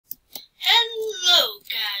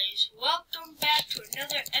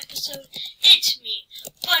episode. It's me,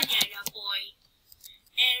 Banana Boy,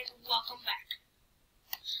 and welcome back.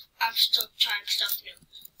 I'm still trying stuff new.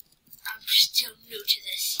 I'm still new to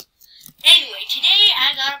this. Anyway, today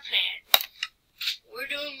I got a plan. We're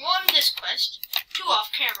doing one this quest, two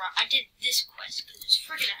off camera. I did this quest because it's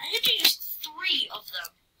freaking. I had to use 3 of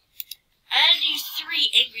them. I had to use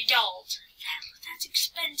 3 angry dolls. That's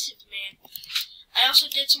expensive, man. I also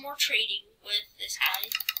did some more trading with this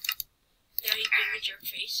guy. Now he's being a jerk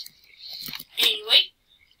face. Anyway,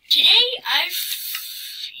 today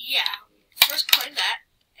first coin that,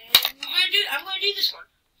 and I'm gonna do this one.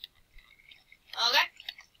 Okay?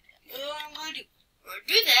 What I'm gonna do. To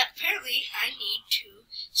do that, apparently I need to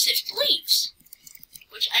sift leaves,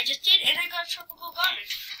 which I just did, and I got a tropical garden,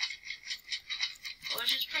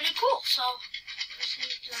 which is pretty cool. So let's see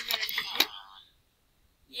if I got anything here.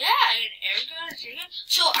 Yeah, an air gun.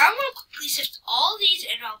 So I'm gonna quickly sift all these,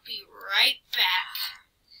 and I'll be right back.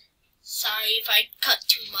 Sorry if I cut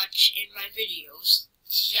too much in my videos.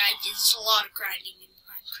 Yeah, I did a lot of grinding in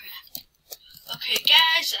Minecraft. Okay,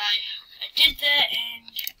 guys, I did that,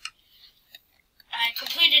 and I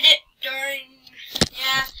completed it during,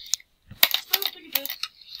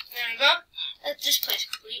 There we go. That's this place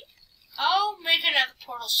complete. I'll make another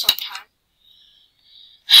portal sometime.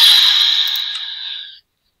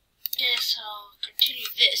 Guess I'll continue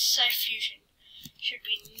this. Side fusion should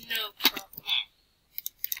be no problem.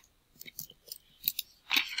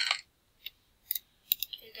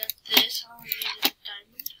 Okay, got this. I'll need a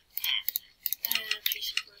diamond and a piece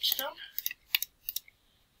of redstone.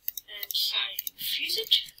 And side fuse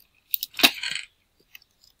it.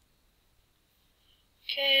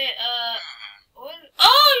 Okay, what?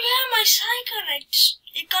 Oh yeah, my side gun,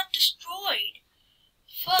 it got destroyed.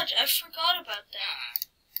 Fudge, I forgot about that.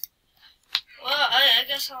 Well, I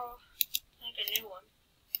guess I'll make a new one.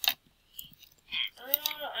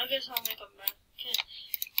 I guess I'll make a map.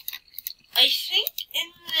 I think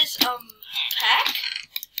in this pack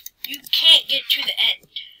you can't get to the end.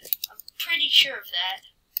 I'm pretty sure of that.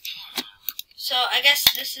 So I guess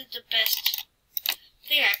this is the best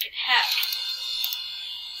thing I could have.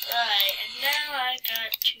 Right, and now I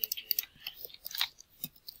got to do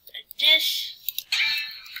this.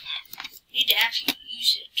 Need to actually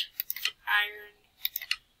use it. Iron.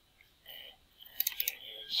 Here it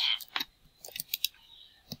is.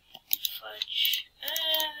 Fudge.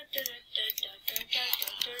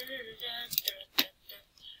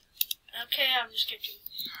 Okay, I'm just going to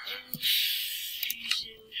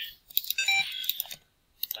infusing.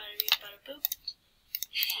 Bada boop.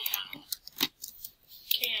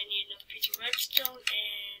 Okay, I need another piece of redstone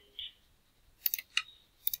and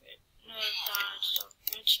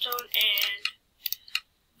redstone and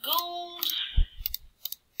gold.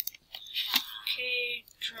 Okay,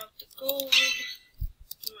 drop the gold.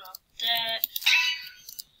 Drop that.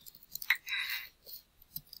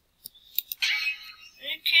 Are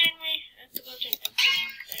you kidding me? I have to go to an empty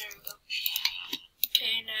one. There we go.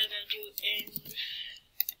 Okay, now I gotta do in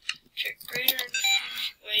trick greater.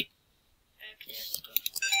 Wait. Actually, I have to go.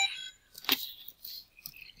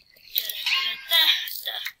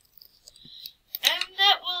 And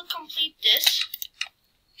that will complete this.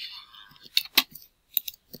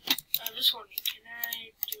 This one, can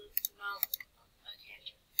I do it? No, I can't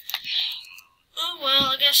do it. Oh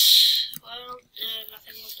well, I guess,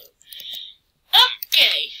 nothing will do.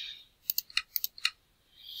 Okay.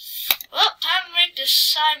 Well, time to make this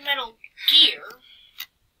side metal gear.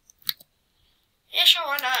 Yeah, sure,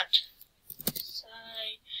 why not?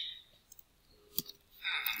 Side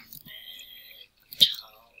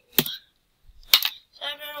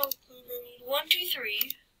metal, we need 1, 2,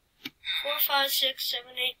 3, 4, 5, 6,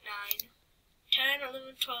 7, 8, 9, 10,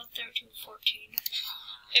 11, 12, 13, 14,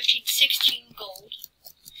 15, 16 gold.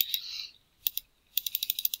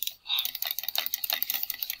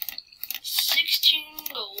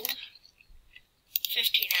 16 gold.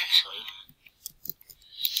 15 actually.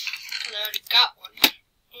 Because I already got one.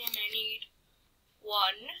 And I need 1,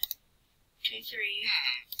 2, 3,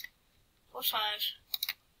 4, 5,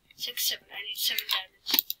 6, 7. I need 7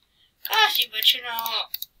 diamonds. Gosh, but you know,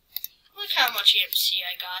 look how much EMC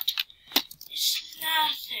I got. It's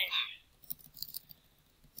nothing.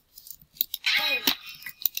 Oh.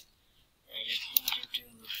 I just need to do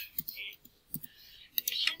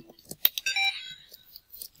infusion.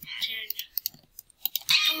 10.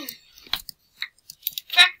 Boom.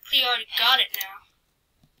 Practically already got it now.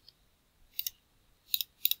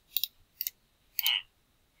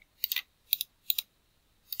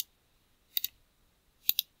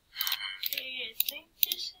 Okay, I think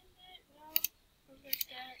this is it. No, look at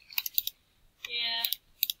that. Yeah.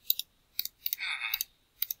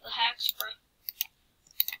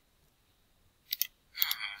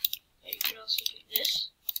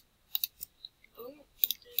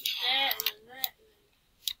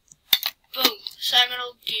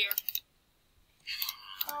 hexagonal gear.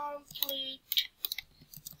 Complete.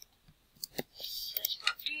 That's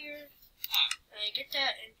my gear. I get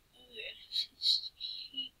that and ooh,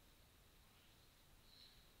 heat.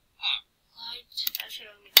 Light. I should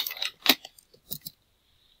only need light.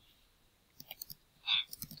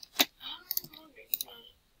 I'm wondering,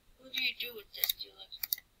 what do you do with this? Do you like?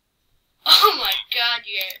 Oh my God!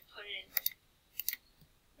 Yeah, put it in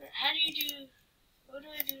there. How do you do? What do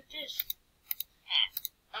I do with this?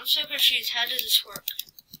 I'm so confused. How does this work?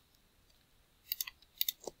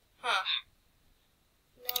 Huh.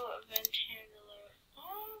 No event handler.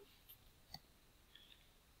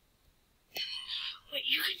 Wait,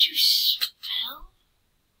 you could do spell?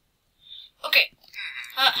 Okay.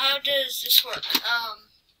 How does this work?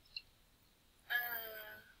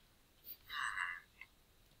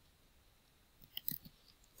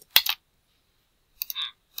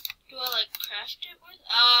 Do I like craft it with?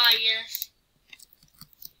 Ah, yes.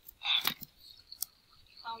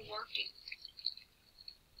 I'm working.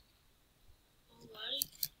 Alright.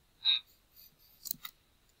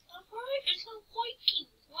 Alright, it's not working.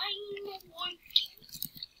 Why are you not working?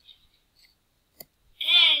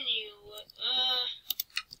 Anyway,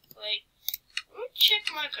 wait. Let me check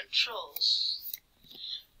my controls.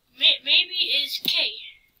 Maybe is K.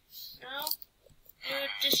 No?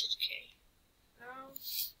 This is K. No?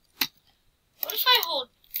 What if I hold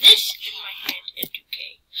this in my hand and do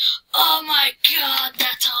K? Oh my God,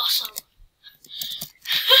 that's awesome!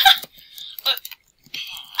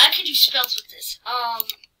 I can do spells with this. No,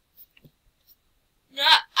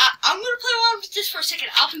 I'm gonna play around with this for a second.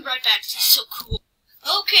 I'll be right back. This is so cool.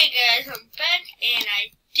 Okay, guys, I'm back and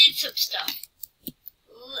I did some stuff.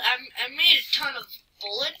 I made a ton of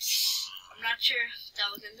bullets. I'm not sure if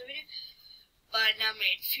that was in the video, but I now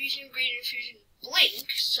made fusion green and fusion blink.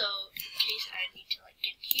 So in case I need to like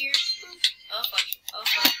get here. Oh fuck! Oh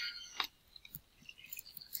fuck!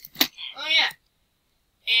 Oh yeah,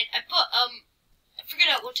 and I put I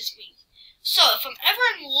figured out what this means. So if I'm ever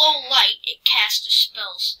in low light, it casts a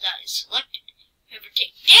spell that is selected. If I ever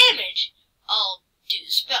take damage, I'll do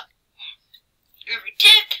the spell. Every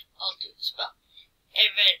tick, I'll do the spell.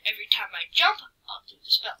 Every time I jump, I'll do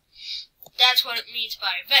the spell. That's what it means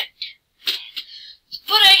by event.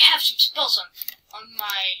 But I have some spells on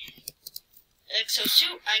my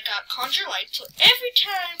exosuit. I got conjure light, so every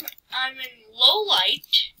time I'm in low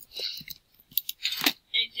light,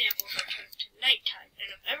 example, if I turn to nighttime,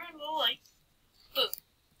 and I'm ever in low light, boom.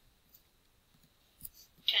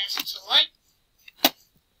 Casts a light. At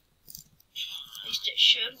least it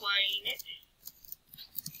should. Why ain't it?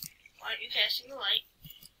 Why aren't you casting the light?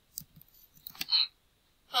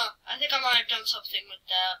 Huh, I think I might have done something with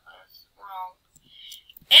that. Wrong.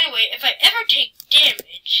 Anyway, if I ever take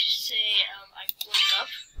damage, say, I blink up.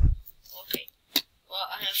 Okay. Well,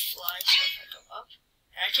 I have fly, so if I go up,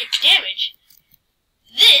 and I take damage,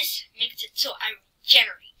 this makes it so I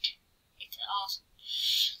regenerate. It's awesome.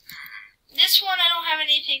 This one I don't have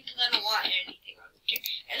anything because I don't want anything on the tier.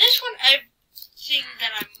 And this one I think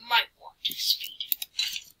that I might want speed.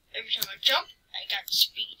 Every time I jump, I got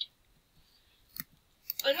speed.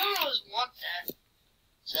 But I don't always want that.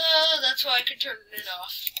 So that's why I could turn it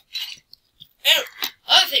off. Anyway,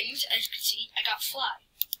 other things, as you can see, I got fly.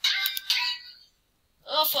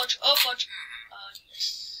 Oh fudge, oh fudge.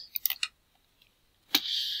 Yes.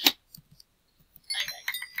 I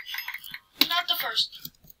died. Not the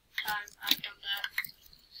first time I've done that.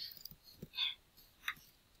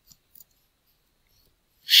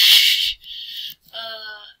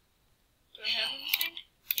 Do I have everything?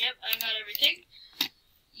 Yep, I got everything.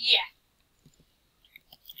 Yeah.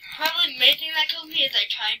 Probably the main thing that killed me is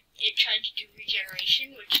it tried to do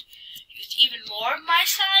regeneration, which used even more of my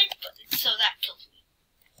side, but so that killed me.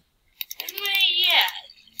 Anyway, yeah,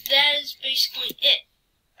 that is basically it.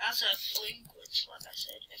 That's a blink, which, like I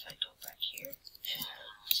said, if I go back here, and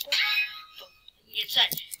stuff, boom, and you get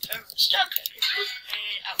inside. If I'm stuck, I can poof,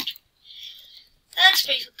 and out. That's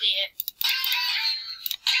basically it.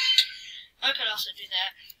 I could also do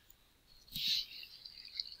that.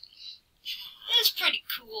 It's pretty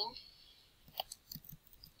cool.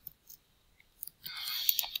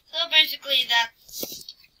 So basically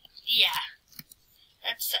that's, yeah.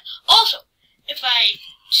 That's that. Also, if I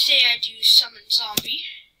say I do summon zombie,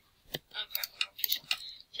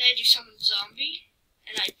 say I do summon zombie,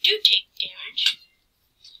 and I do take damage,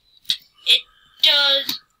 it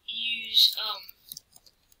does use,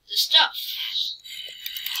 the stuff.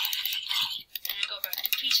 And I go back to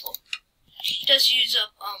peaceful. It does use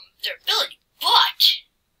up, their ability. But,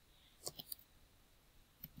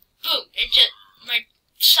 boom, it just, my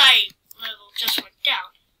side level just went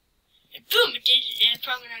down. And boom, it did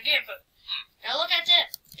probably not get it, but now look at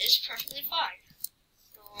that. It's perfectly fine.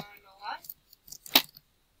 Don't want to know why?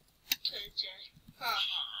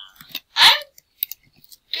 I've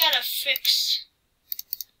gotta fix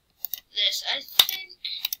this. I think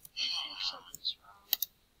something's wrong.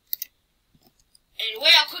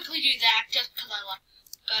 Anyway, I'll quickly do that just because I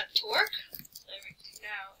got it to work. So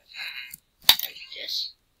now, like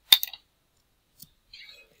this.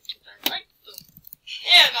 Light. Boom.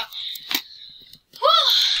 There we go. Whew,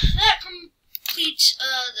 that completes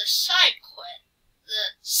the side quest.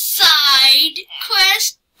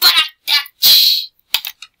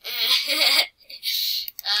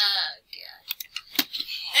 Oh god.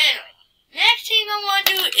 Anyway, next thing I want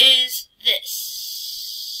to do is this.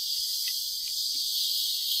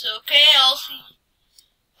 Okay, I'll see.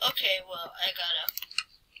 Okay, well, I gotta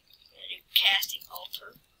do casting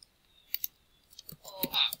altar.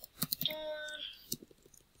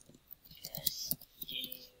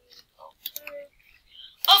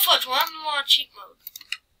 Oh, fudge, well, I'm on cheat mode.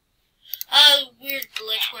 Weird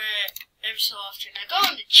glitch where every so often I go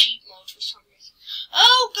into cheat mode for some reason.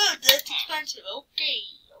 Oh, good, that's expensive. Okay.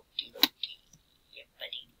 Yeah,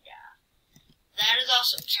 buddy, yeah. That is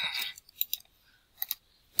also expensive.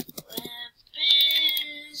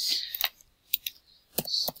 Lapis.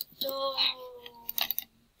 Stone.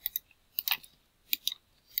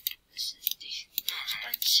 This is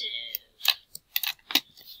expensive.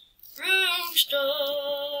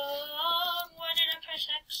 Broomstone. Why did I press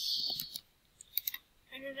X?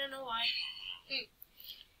 I don't know why.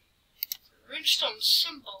 Broomstone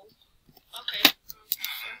symbol. Okay.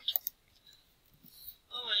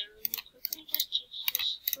 Oh wait, let me quickly just this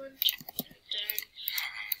one. And then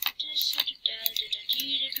this.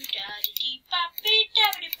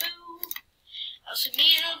 I also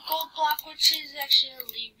need a gold block, which is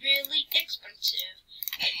actually really expensive.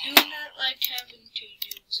 I do not like having to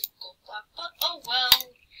use a gold block, but oh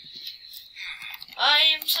well. I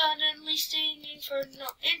am suddenly singing for no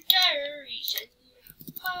entire reason.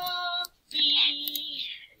 Puppy.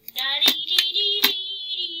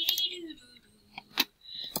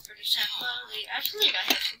 For the sample, I believe I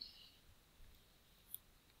have some.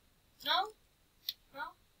 No?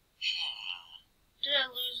 No? Did I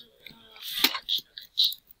lose fudge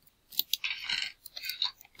nuggets?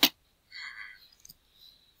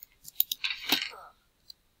 Huh.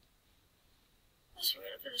 That's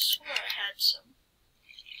weird. I could have swore I had some.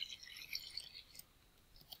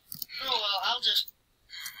 Oh well, I'll just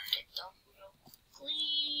get them real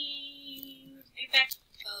quickly. Be back.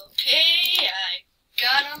 Okay, I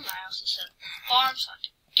got them. I also set up the farm so I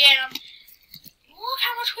can get them. Look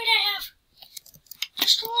how much wheat I have.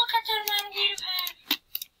 Just look at the amount of wheat I've had.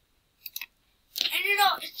 And you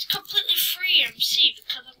know, it's completely free MC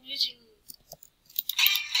because I'm using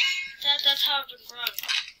that's how I've been growing.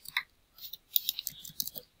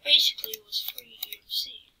 It basically was free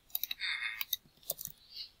EMC.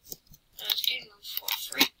 I was getting them for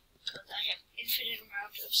free because I have infinite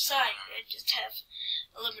amount of side. I just have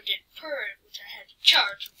a limited per, which I had to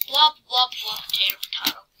charge. Blah blah blah.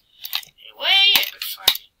 Potato. Anyway, I could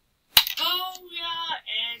find Booyah,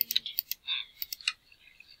 and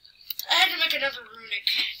I had to make another runic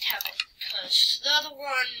tablet because the other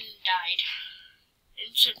one died.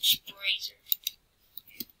 Incense Brazier.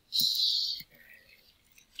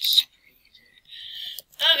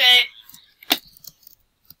 Okay.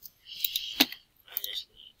 I just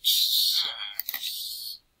need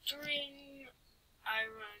string,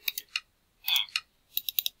 iron,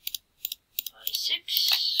 5,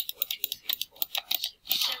 6, 4, 2, 3, 4, 5,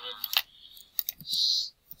 6, 7,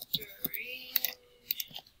 string,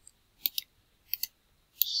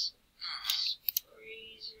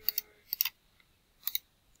 razor.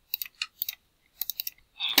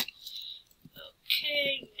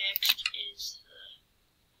 Okay, next is the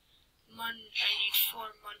I need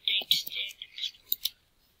 4 mundane standings.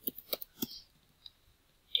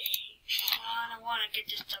 Dang, I want to get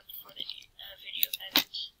this done before the video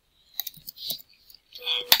ends. So, I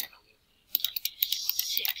need like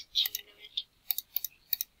 16 of it.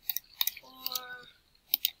 4.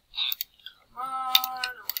 Come on, I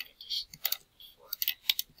want to get this done before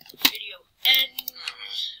the video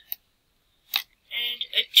ends. And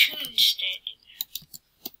a tune standing.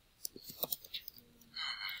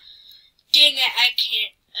 Dang it, I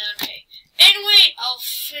can't. Okay. Anyway, I'll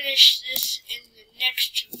finish this in the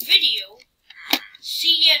next video.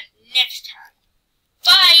 See ya next time.